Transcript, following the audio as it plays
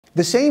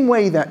The same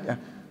way that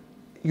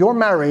your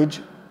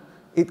marriage,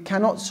 it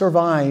cannot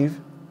survive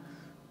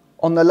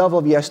on the love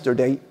of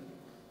yesterday.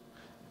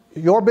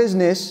 Your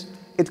business,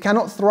 it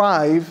cannot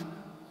thrive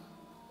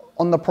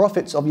on the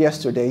profits of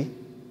yesterday.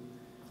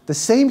 The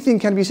same thing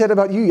can be said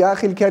about you, Ya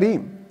Akhil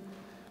Kareem.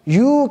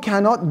 You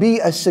cannot be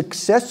a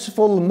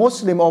successful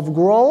Muslim of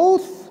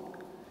growth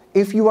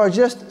if you are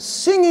just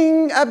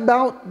singing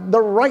about the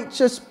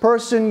righteous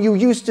person you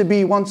used to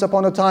be once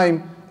upon a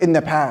time in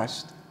the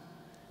past.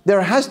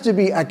 There has to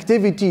be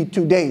activity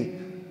today.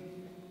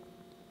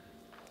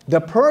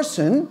 The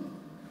person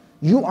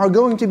you are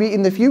going to be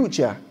in the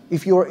future,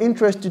 if you are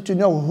interested to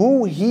know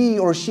who he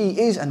or she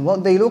is and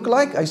what they look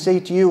like, I say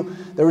to you,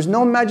 there is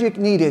no magic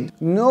needed,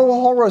 no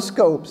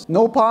horoscopes,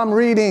 no palm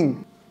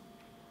reading,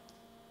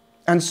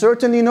 and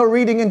certainly no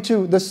reading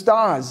into the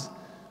stars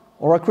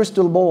or a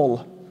crystal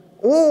ball.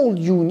 All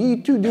you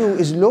need to do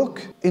is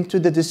look into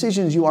the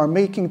decisions you are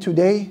making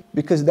today,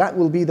 because that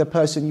will be the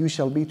person you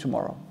shall be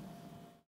tomorrow.